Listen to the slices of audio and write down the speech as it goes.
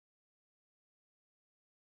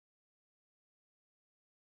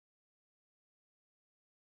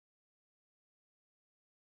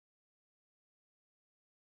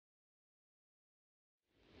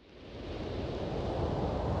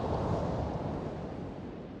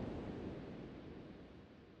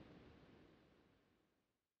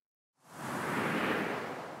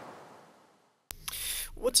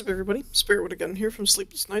What's up, everybody? Spirit with a Gun here from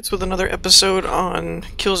Sleepless Nights with another episode on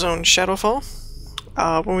Killzone Shadowfall.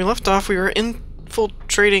 When we left off, we were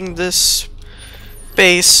infiltrating this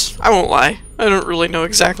base. I won't lie, I don't really know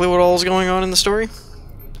exactly what all is going on in the story.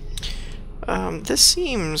 This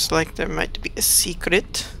seems like there might be a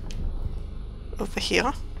secret over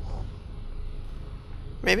here.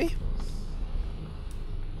 Maybe?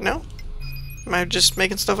 No? Am I just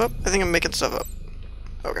making stuff up? I think I'm making stuff up.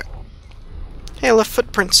 Okay. Hey, I left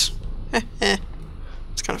footprints.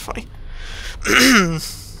 It's kind of funny.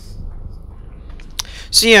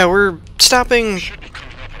 So yeah, we're stopping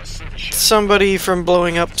somebody from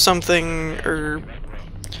blowing up something or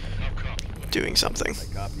doing something. I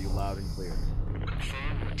copy you loud and clear.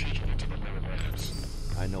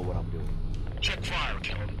 I know what I'm doing. Check fire,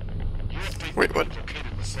 Killer. Wait, what?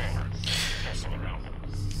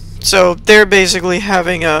 So they're basically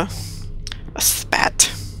having a spat.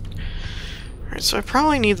 Alright, so I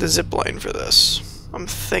probably need the zip line for this. I'm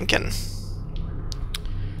thinking.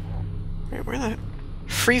 Wait, where the...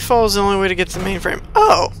 Free fall is the only way to get to the mainframe.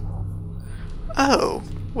 Oh! Oh.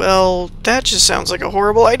 Well, that just sounds like a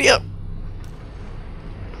horrible idea.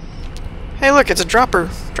 Hey, look, it's a dropper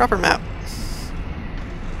map.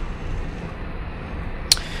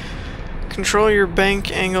 Control your bank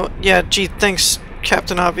angle. Yeah, gee, thanks,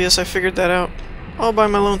 Captain Obvious. I figured that out. All by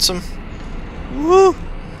my lonesome. Woo!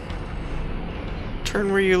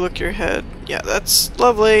 Turn where you look your head. Yeah, that's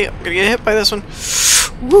lovely. I'm gonna get hit by this one.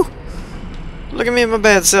 Woo! Look at me and my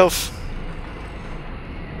bad self.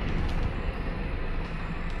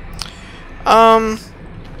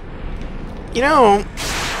 You know,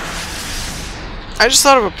 I just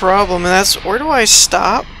thought of a problem, and that's, where do I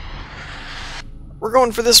stop? We're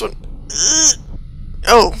going for this one.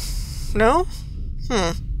 Oh. No?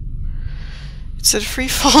 It said free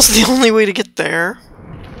fall's the only way to get there.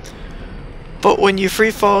 But when you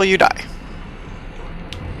free fall, you die.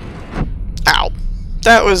 Ow.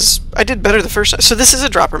 That was... I did better the first time. So this is a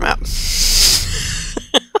dropper map.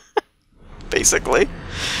 Basically.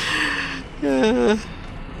 Whew.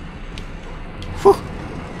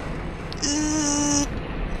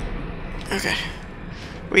 Okay.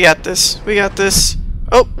 We got this. We got this.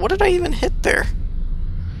 Oh, what did I even hit there?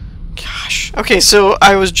 Gosh. Okay, so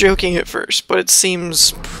I was joking at first, but it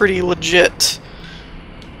seems pretty legit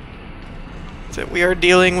that we are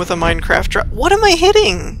dealing with a Minecraft drop. What am I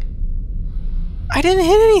hitting? I didn't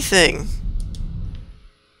hit anything.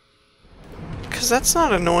 Because that's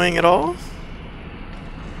not annoying at all.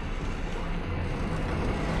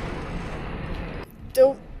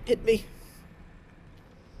 Don't hit me.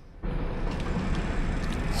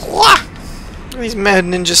 These mad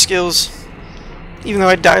ninja skills. Even though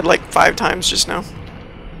I died like 5 times just now.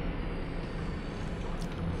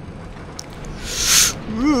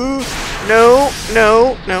 No,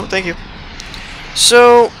 no, no, thank you.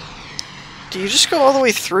 So, do you just go all the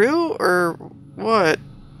way through, or what?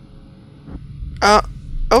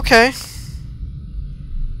 Okay.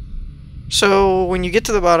 So, when you get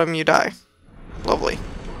to the bottom, you die. Lovely.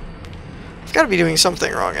 I've got to be doing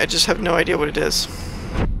something wrong, I just have no idea what it is.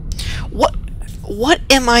 What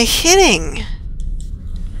am I hitting?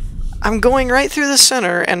 I'm going right through the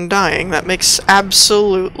center and dying. That makes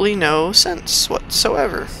absolutely no sense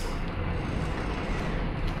whatsoever.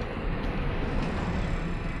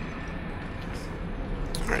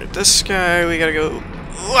 Alright, this guy, we gotta go...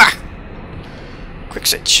 Quick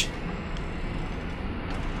switch.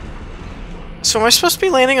 So am I supposed to be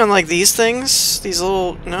landing on, like, these things? These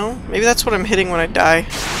little... No? Maybe that's what I'm hitting when I die.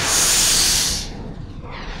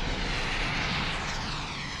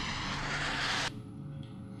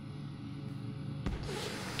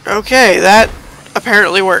 Okay, that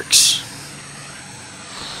apparently works.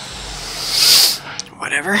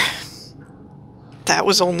 Whatever. That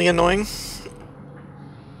was only annoying.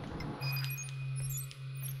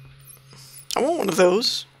 I want one of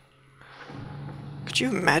those. Could you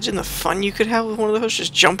imagine the fun you could have with one of those?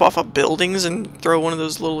 Just jump off of buildings and throw one of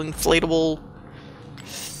those little inflatable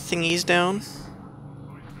thingies down.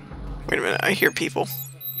 Wait a minute, I hear people.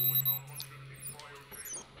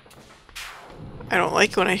 I don't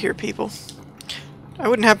like when I hear people. I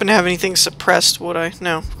wouldn't happen to have anything suppressed, would I?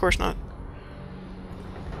 No, of course not.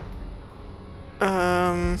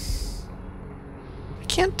 I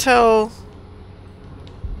can't tell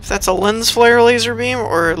if that's a lens flare laser beam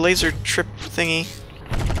or a laser trip thingy.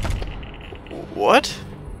 What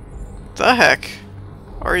the heck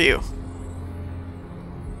are you?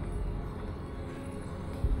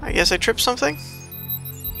 I guess I tripped something?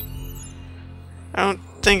 I don't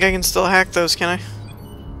think I can still hack those, can I?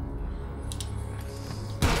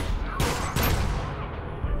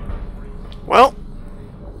 Well,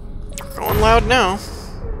 now.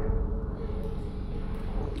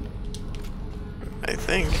 I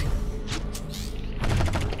think.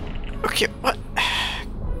 Okay, what?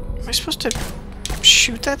 Am I supposed to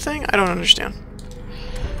shoot that thing? I don't understand.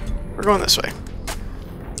 We're going this way.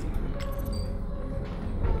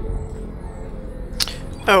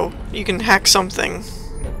 Oh, you can hack something.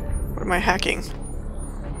 What am I hacking?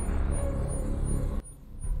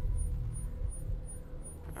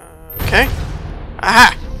 Okay.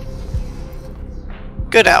 Aha!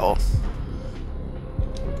 Good owl.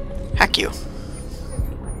 Hack you.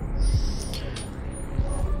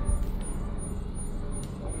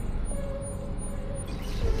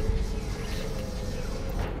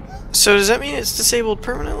 So does that mean it's disabled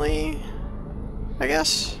permanently? I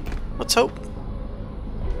guess? Let's hope.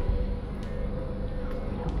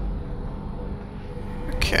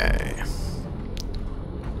 Okay.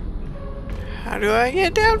 How do I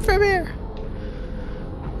get down from here?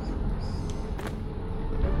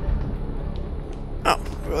 Oh,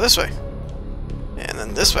 go this way. And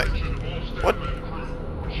then this way. What?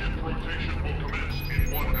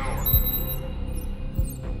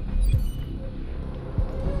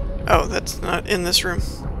 Oh, that's not in this room.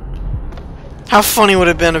 How funny would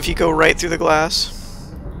it have been if you go right through the glass?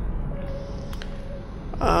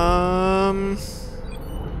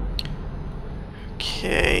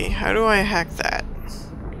 Okay, how do I hack that?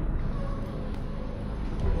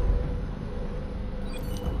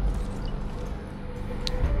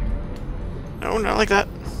 No, not like that.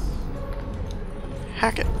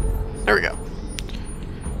 Hack it. There we go.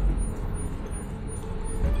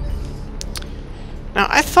 Now,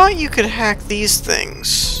 I thought you could hack these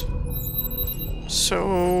things.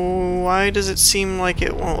 So, why does it seem like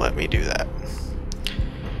it won't let me do that?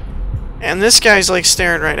 And this guy's like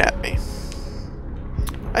staring right at me.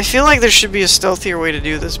 I feel like there should be a stealthier way to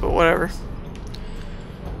do this, but whatever.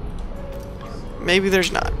 Maybe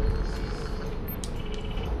there's not.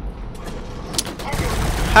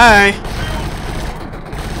 Hi.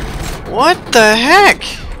 What the heck?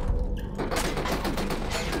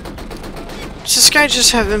 Does this guy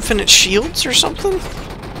just have infinite shields or something?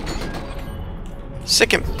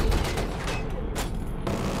 Sick him.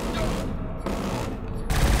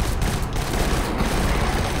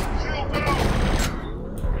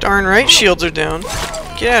 Darn right shields are down.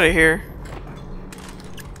 Get out of here.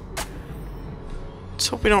 Let's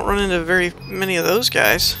hope we don't run into very many of those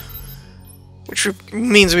guys. Which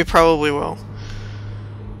means we probably will.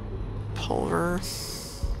 Pulver.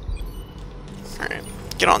 Alright,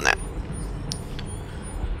 get on that.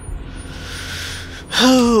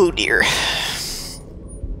 Oh dear.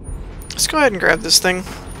 Let's go ahead and grab this thing.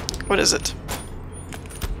 What is it?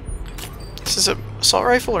 Is this an assault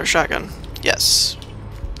rifle or a shotgun? Yes.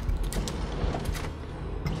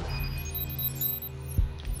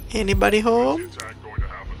 Anybody home?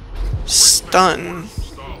 Stun.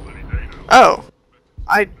 Oh.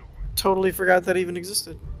 I totally forgot that even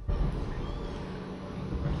existed.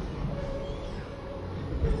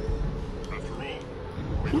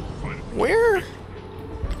 Where?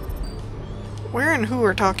 Where and who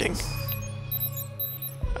are talking?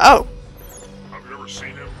 Oh. Have you ever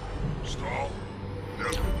seen him? Stall? Never.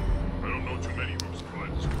 I don't know too many of his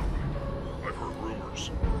friends. I've heard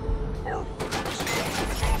rumors. Or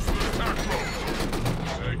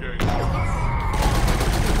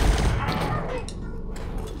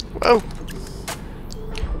whoa.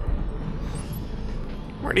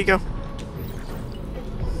 Where'd he go?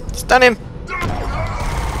 Stun him!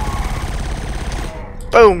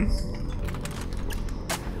 Boom!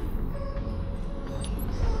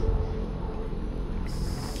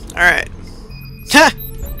 Alright. Ha!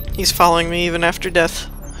 He's following me even after death.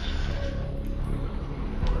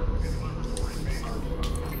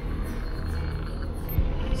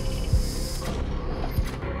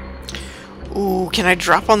 Ooh, can I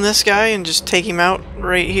drop on this guy and just take him out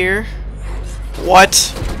right here? What?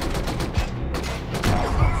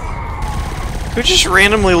 Who just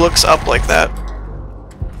randomly looks up like that?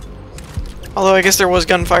 Although I guess there was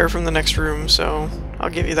gunfire from the next room, so I'll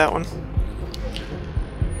give you that one.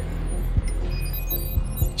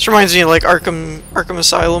 This reminds me of like Arkham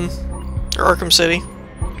Asylum, or Arkham City,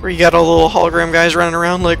 where you got all the little hologram guys running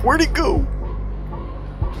around like, where'd he go?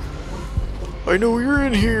 I know you're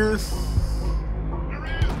in here.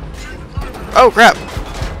 Oh crap!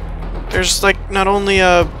 There's like not only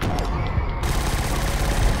a...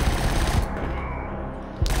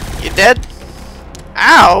 You dead?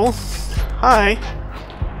 Ow! Hi.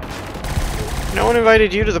 No one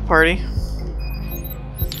invited you to the party.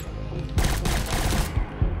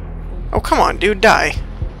 Oh come on, dude, die.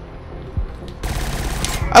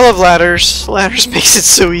 I love ladders. Ladders makes it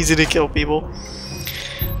so easy to kill people.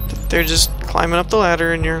 They're just climbing up the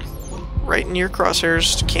ladder and you're right in your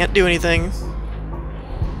crosshairs. Can't do anything.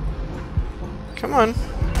 Come on.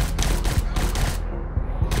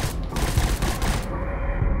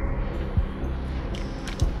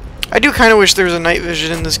 I do kind of wish there was a night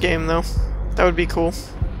vision in this game, though. That would be cool.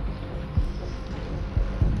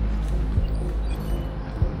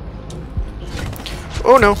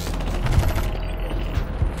 Oh no.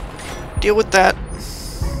 Deal with that.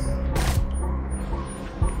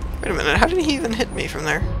 Wait a minute, how did he even hit me from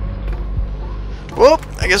there? Whoop,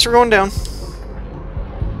 I guess we're going down.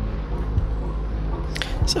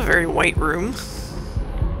 It's a very white room.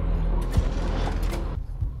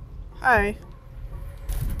 Hi.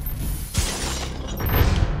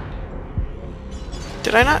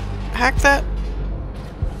 Did I not hack that?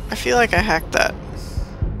 I feel like I hacked that.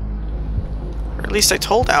 Or at least I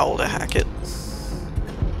told Owl to hack it.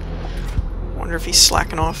 Wonder if he's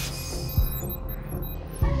slacking off.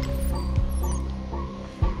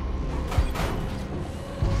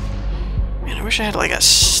 Man, I wish I had like a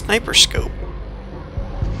sniper scope.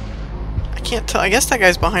 I can't tell. I guess that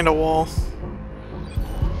guy's behind a wall.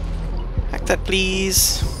 Hack that,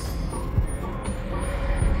 please.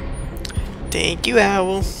 Thank you,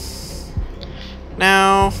 Owl.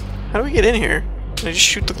 Now, how do we get in here? Can I just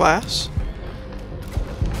shoot the glass?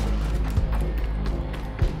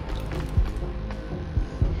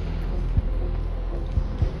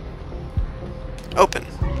 Open.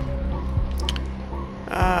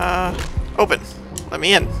 Open. Let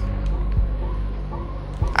me in.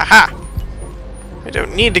 Aha! I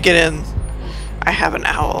don't need to get in. I have an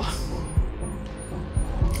owl.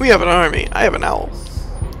 We have an army. I have an owl.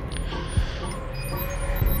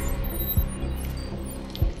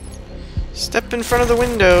 Step in front of the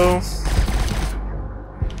window.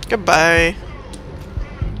 Goodbye.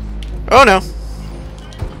 Oh no.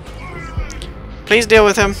 Please deal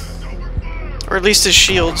with him. Or at least his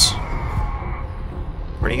shields.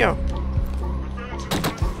 Where'd he go?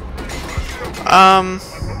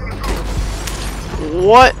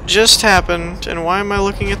 What just happened, and why am I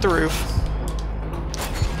looking at the roof?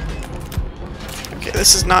 Okay,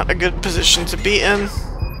 this is not a good position to be in.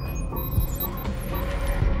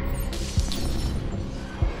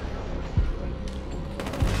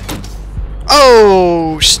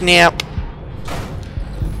 Oh, snap.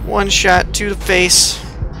 One shot to the face.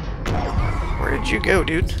 Where did you go,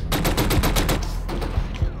 dude?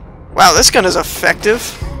 Wow, this gun is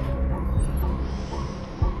effective.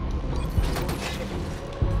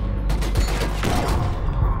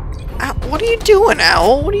 What are you doing,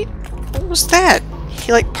 Owl? What was that?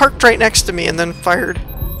 He like parked right next to me and then fired.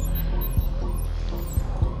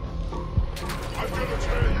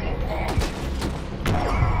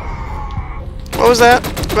 What was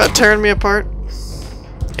that? About tearing me apart?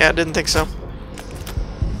 Yeah, I didn't think so.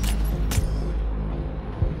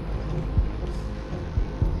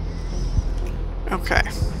 Okay.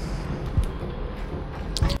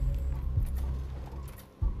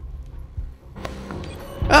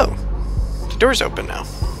 Oh. The door's open now.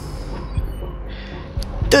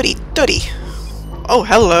 Duddy, duddy. Oh,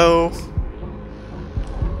 hello.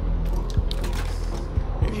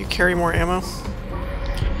 Maybe you carry more ammo?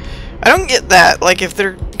 I don't get that. Like, if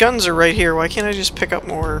their guns are right here, why can't I just pick up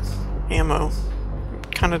more ammo?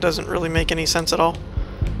 It kind of doesn't really make any sense at all.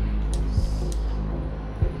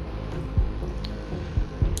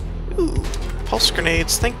 Ooh, pulse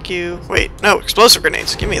grenades, thank you. Wait, no, explosive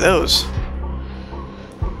grenades. Give me those.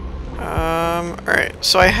 Alright,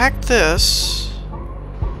 so I hacked this.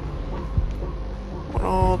 What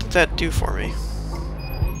all did that do for me?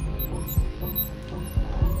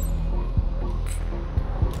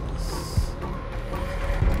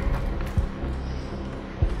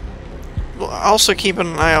 Also keep an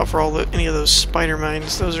eye out for any of those spider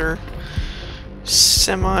mines. Those are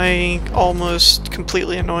almost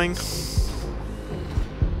completely annoying.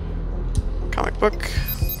 Comic book.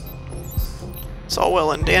 It's all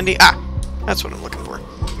well and dandy. Ah! That's what I'm looking for.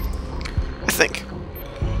 I think.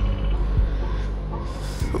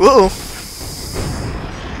 Whoa!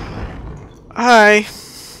 Hi!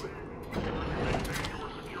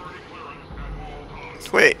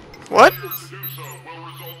 Wait, what?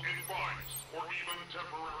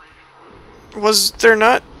 Was there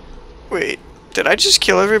not... Wait, did I just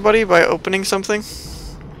kill everybody by opening something?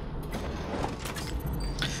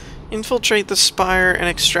 Infiltrate the spire and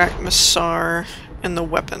extract Massar and the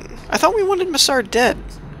weapon. I thought we wanted Massar dead.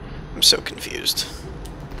 I'm so confused.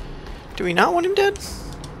 Do we not want him dead?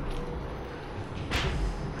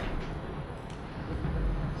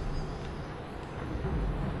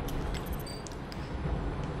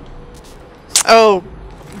 Oh,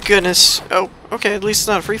 goodness. Oh, Okay, at least it's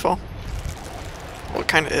not a free fall. Well, it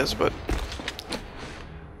kind of is, but...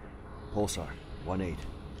 Pulsar, 1-8.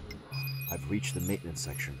 I've reached the maintenance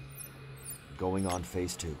section. Going on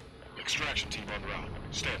phase 2. Extraction team en route.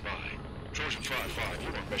 Stand by. Trojan 5-5, you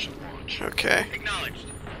on mission launch. Okay. Acknowledged.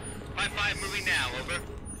 5-5 moving now, over.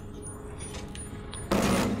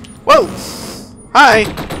 Whoa! Hi!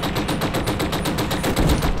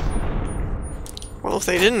 Well, if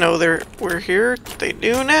they didn't know we're here, they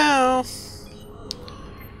do now.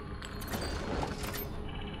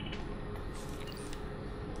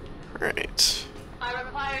 Right. I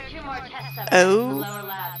require 2 more test subjects Oh. in the lower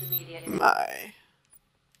labs immediately. My.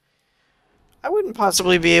 I wouldn't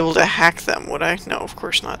possibly be able to hack them, would I? No, of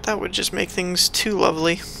course not. That would just make things too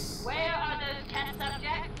lovely. Where are those test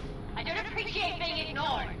subjects? I don't appreciate being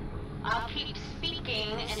ignored. I'll keep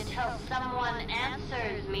speaking until someone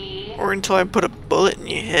answers me. Or until I put a bullet in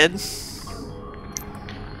your head.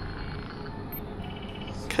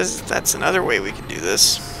 Because that's another way we can do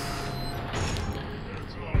this.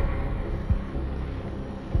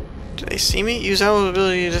 Do they see me? Use our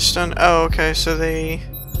ability to stun. Oh, okay, so they...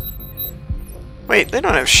 Wait, they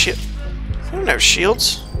don't have shield. They don't have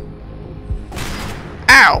shields.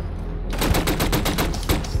 Ow!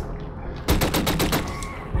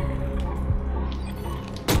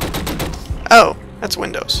 Oh, that's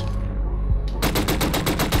Windows.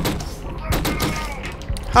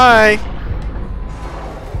 Hi!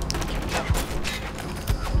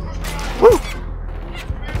 Woo!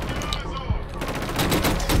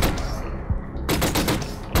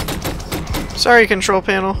 Sorry, control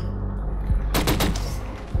panel.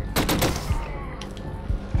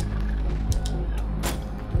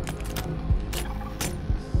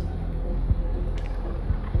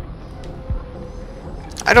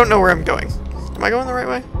 I don't know where I'm going. Am I going the right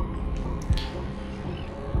way?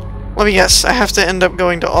 Let me guess. I have to end up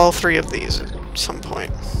going to all 3 of these at some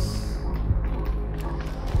point.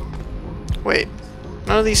 Wait.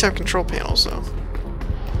 None of these have control panels, though.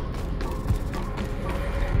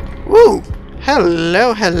 Woo!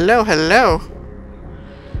 Hello, hello, hello!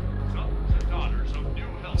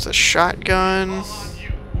 It's a shotgun.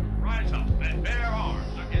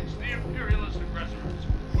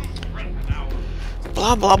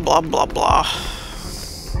 Blah, blah, blah, blah, blah.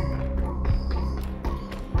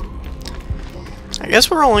 I guess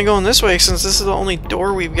we're only going this way since this is the only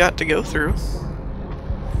door we've got to go through.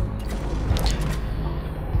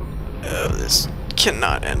 Oh, this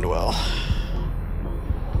cannot end well.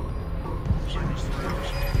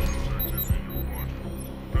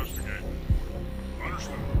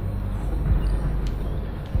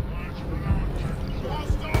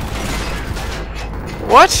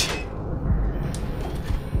 What?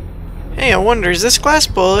 Hey, I wonder, is this glass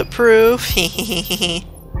bulletproof?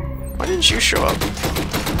 Why didn't you show up?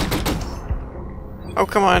 Oh,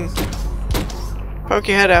 come on. Poke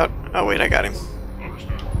your head out. Oh, wait, I got him.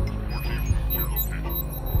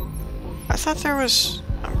 I thought there was...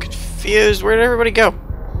 I'm confused. Where did everybody go?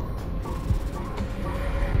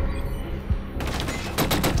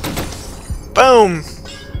 Boom!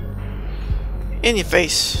 In your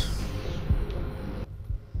face.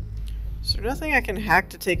 Is there nothing I can hack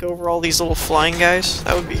to take over all these little flying guys?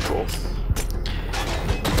 That would be cool.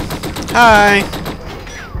 Hi!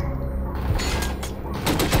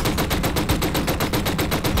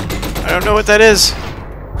 I don't know what that is.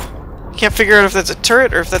 Can't figure out if that's a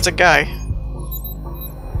turret or if that's a guy.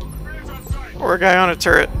 Or a guy on a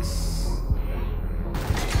turret.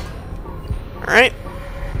 Alright.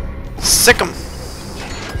 Sick 'em.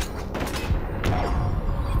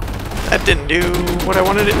 That didn't do what I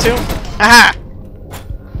wanted it to. Aha!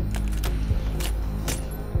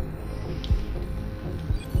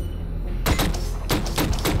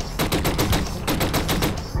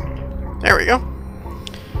 There we go.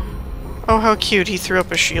 Oh, how cute. He threw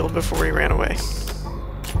up a shield before he ran away.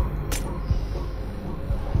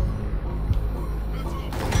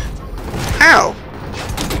 Ow!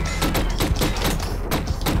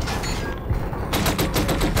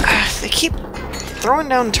 They keep throwing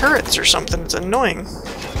down turrets or something. It's annoying.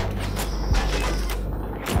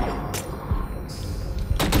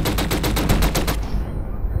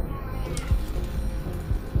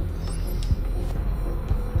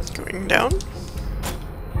 Going down.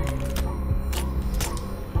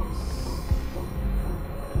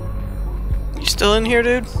 You still in here,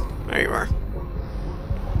 dude? There you are.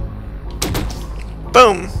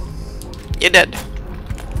 Boom! You're dead.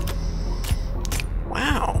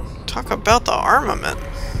 Wow. Talk about the armament.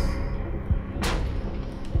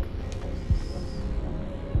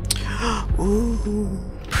 Ooh,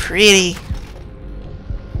 pretty.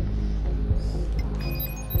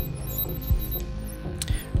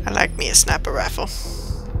 me a sniper rifle.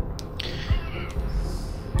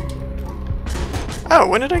 Oh,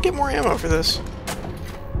 when did I get more ammo for this?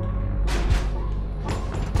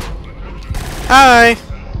 Hi!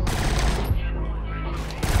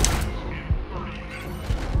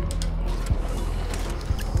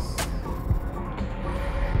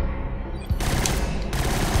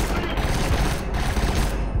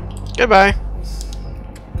 Goodbye.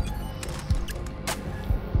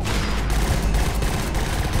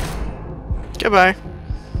 Goodbye.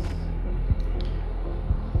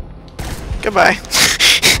 Goodbye.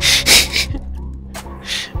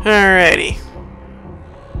 Alrighty.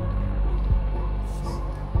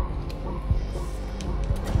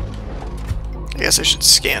 I guess I should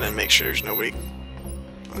scan and make sure there's nobody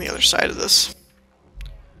on the other side of this.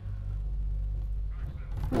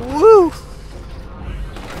 Woo!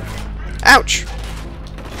 Ouch!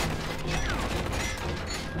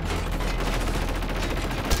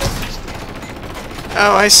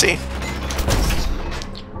 Oh, I see.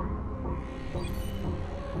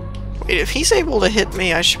 Wait, if he's able to hit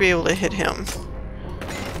me, I should be able to hit him.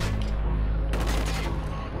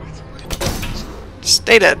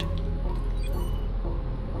 Stay dead.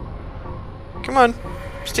 Come on.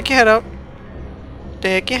 Stick your head out.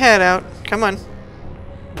 Stick your head out. Come on.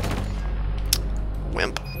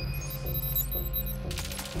 Wimp.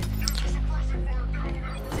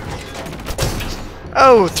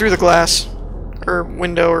 Oh, through the glass. Or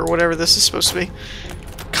window, or whatever this is supposed to be.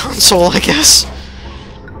 Console, I guess.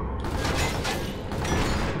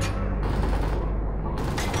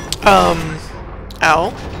 Ow.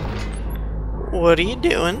 What are you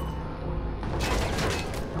doing?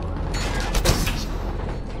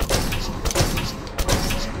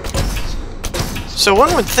 So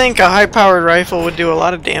one would think a high-powered rifle would do a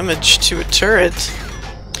lot of damage to a turret.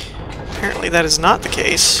 Apparently that is not the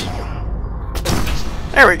case.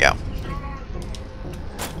 There we go.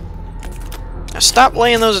 Now stop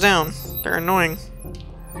laying those down. They're annoying.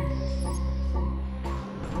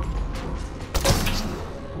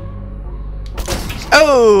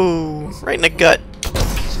 Oh! Right in the gut.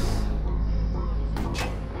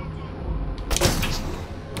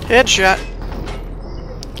 Headshot.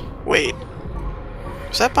 Wait.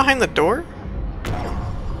 Is that behind the door?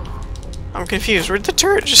 I'm confused. Where'd the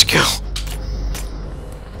turret just go?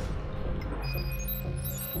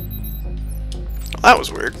 Well, that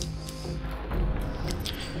was weird.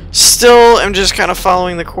 Still, I'm just kind of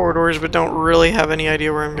following the corridors, but don't really have any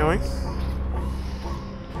idea where I'm going.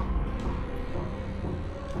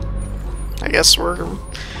 I guess we're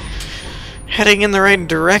heading in the right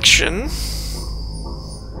direction.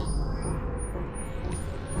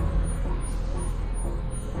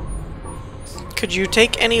 Could you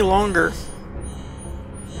take any longer?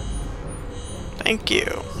 Thank you.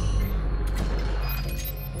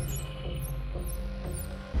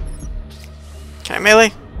 Can I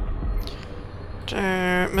melee?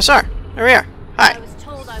 Massar, there we are. Hi. I was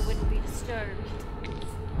told I wouldn't be disturbed.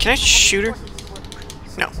 Can I shoot her?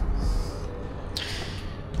 No.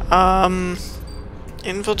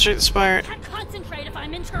 Infiltrate the spire. Can't concentrate if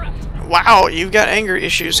I'm interrupted. Wow, you've got anger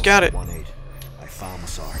issues. Got it. 1-8. I found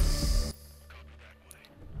Massar.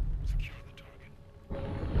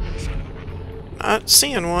 Not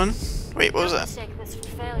seeing one. Wait, what was that? Mistake this for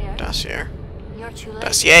failure. Dossier. You're too late.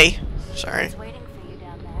 Dossier. I Sorry. was waiting for you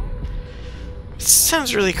down there.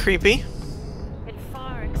 Sounds really creepy. It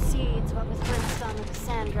far exceeds what was glimpsed on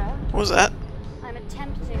Cassandra. What was that? I'm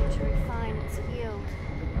attempting to refine its yield.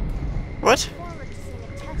 What? Forward to seeing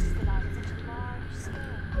it tested on such a large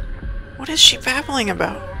scale. What is she babbling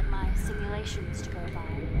about? I had my simulations to go by,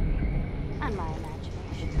 and my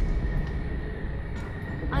imagination.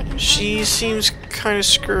 I can She seems kind of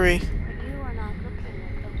screwy. but you are not looking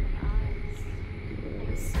with open eyes. And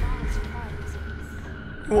the smallest part is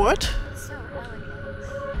it's What? so elegant,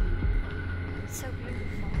 so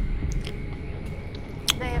beautiful.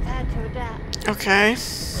 They have had to adapt, Okay.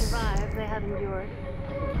 survive, they have endured.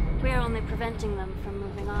 We are only preventing them from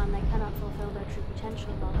moving on. They cannot fulfill their true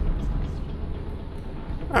potential while they exist.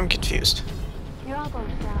 I'm confused. You're all going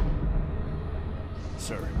to die.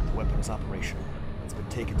 Sir, the weapon is operational. It's been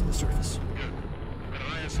taken to the surface. An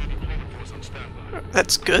ISC deployment force on standby.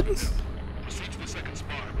 That's good. Proceed to the second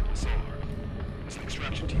spire with the SAR. Is the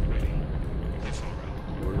extraction team ready? It's all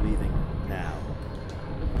right. We're leaving now.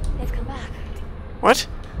 They've come back. What?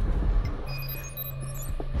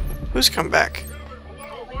 Who's come back?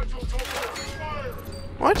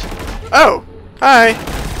 What? Oh! Hi!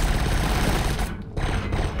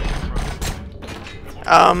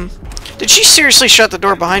 Did she seriously shut the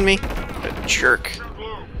door behind me? What a jerk. Get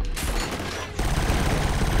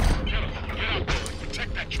out there and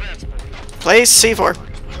protect that transport. Place C4.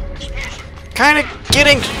 Kind of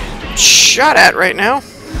getting shot at right now.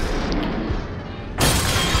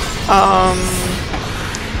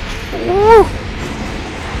 Woo.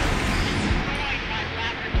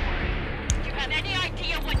 Do you have any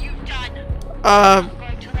idea what you've done?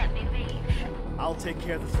 Going to let me leave. I'll take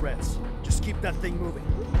care of the threats. Just keep that thing moving.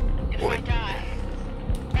 If I die,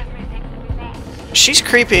 everything will be lost. She's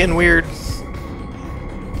creepy and weird.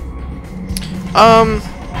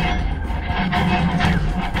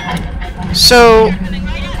 So... Coming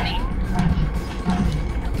right at me.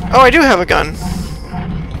 Oh, I do have a gun.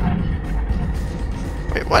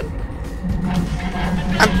 Wait, what?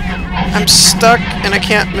 I'm stuck and I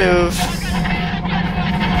can't move.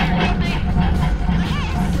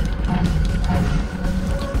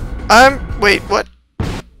 Wait, what?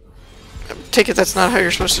 I take it that's not how you're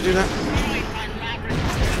supposed to do that.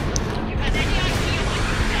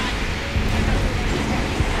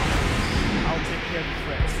 I'll take care of the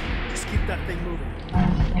threats. Just keep that thing moving.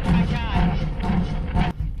 If I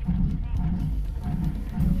die,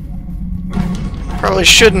 Probably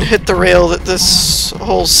shouldn't hit the rail that this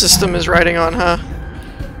whole system is riding on, huh?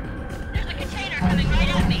 there's a container coming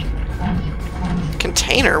right at me.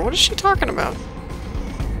 Container? What is she talking about?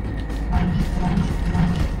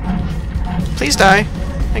 Please die.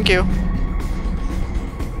 Thank you.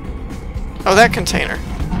 Oh, that container.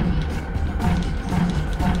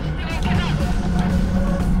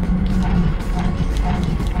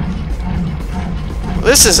 Well,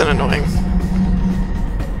 this isn't annoying.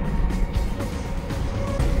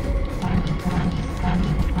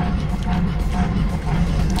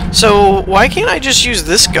 So, why can't I just use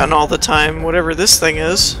this gun all the time, whatever this thing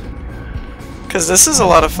is? Because this is a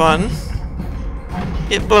lot of fun.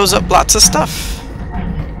 It blows up lots of stuff.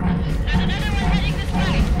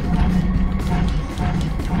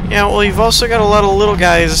 Yeah, well, you've also got a lot of little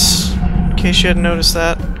guys, in case you hadn't noticed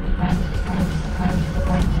that.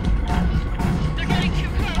 They're getting too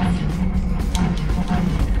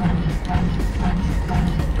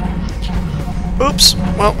close. Oops.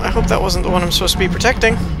 Well, I hope that wasn't the one I'm supposed to be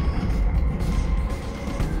protecting.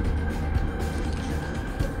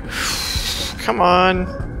 Come on.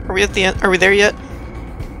 Are we at the end? Are we there yet?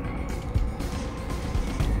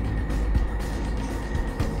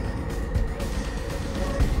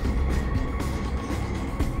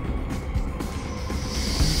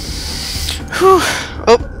 Whew.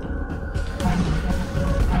 Oh.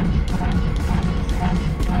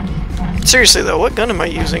 Seriously though, what gun am I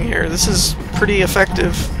using here? This is pretty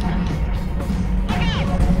effective.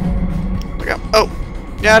 Look out. Oh,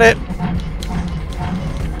 got it.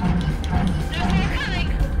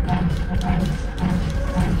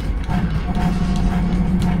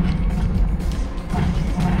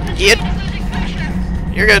 Get.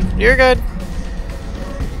 You're good. You're good.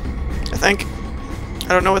 I think. I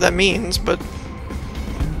don't know what that means, but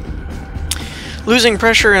losing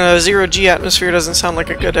pressure in a zero-G atmosphere doesn't sound like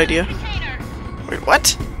a good idea. Wait, what?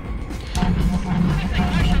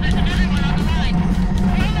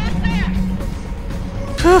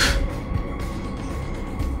 Whew.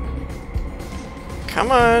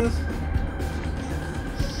 Come on.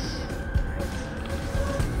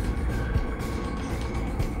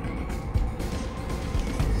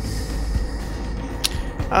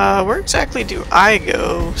 Where exactly do I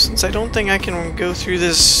go, since I don't think I can go through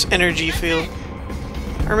this energy field?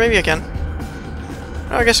 Or maybe I can.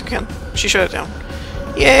 Oh, I guess I can. She shut it down.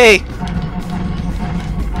 Yay!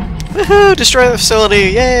 Woohoo! Destroy the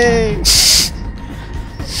facility! Yay!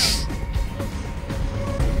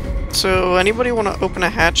 So, anybody want to open a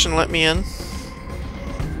hatch and let me in?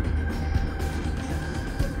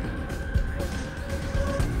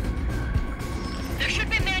 There should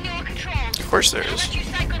be manual controls. Of course there I'll is. let you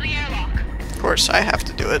cycle the airlock. Of course, I have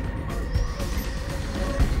to do it.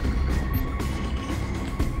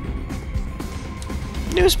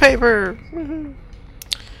 Newspaper! Woohoo.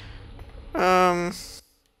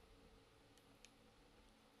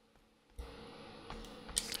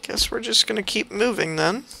 Guess we're just gonna keep moving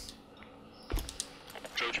then.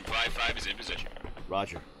 Trojan 5-5 is in position.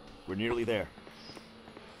 Roger. We're nearly there.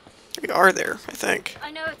 We are there, I think.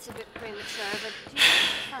 I know it's a bit premature, but do you want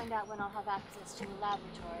to find out when I'll have access to the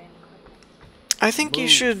laboratory and equipment? I think you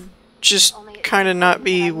Move. should just Only if kind of it's not something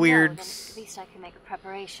be I know, weird. then at least I can make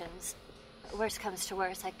preparations. Worst comes to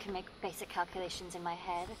worst, I can make basic calculations in my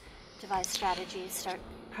head, devise strategies, start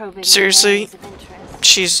probing Seriously? areas of interest.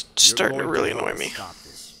 She's You're starting to going really help annoy me. Stop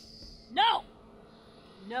this. No!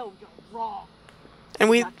 No, you're wrong. And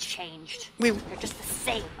we Not changed. we You're just the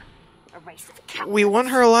same. A race of cowards. we want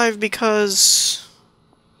her alive because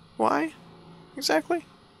why? Exactly?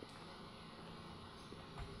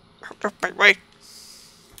 Drop my way.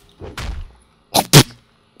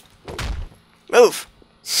 Move.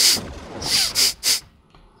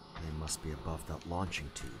 They must be above that launching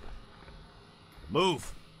tube.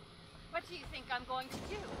 Move! What do you think I'm going to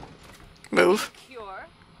do? Move. Cure?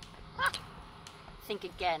 Ha! Think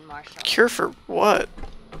again, Marshall. Cure for what?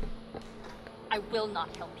 I will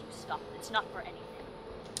not help you stop this, not for anything.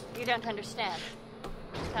 You don't understand.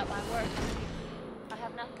 Without my word, I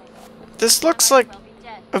have nothing. This looks I might like as well be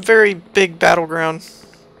dead. a very big battleground.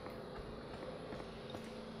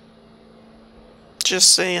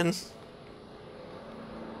 Just saying.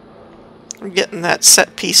 I'm getting that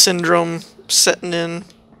set piece syndrome setting in.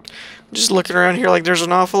 Just looking around here like there's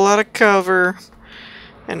an awful lot of cover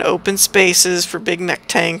and open spaces for big neck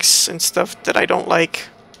tanks and stuff that I don't like.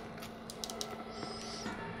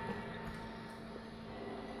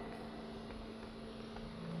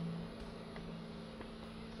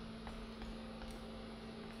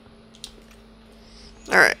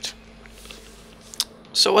 Alright.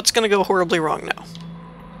 So what's gonna go horribly wrong now?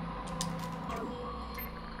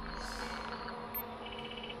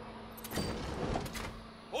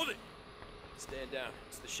 Hold it! Stand down.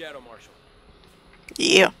 It's the Shadow Marshal.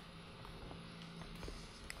 Yeah.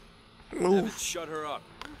 Evans, Move. shut her up.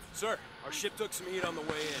 Sir, our ship took some heat on the way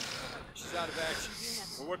in. She's out of action.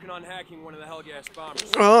 We're working on hacking one of the Hellgas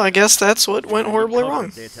bombers. Well, I guess that's what went horribly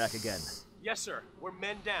wrong. They attack again. Yes, sir. We're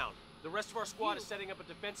men down. The rest of our squad is setting up a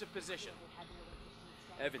defensive position.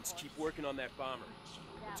 Evans, keep working on that bomber.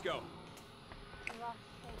 Let's go.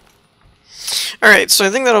 Alright, so I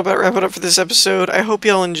think that'll about wrap it up for this episode. I hope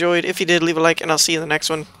y'all enjoyed. If you did, leave a like, and I'll see you in the next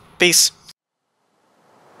one. Peace.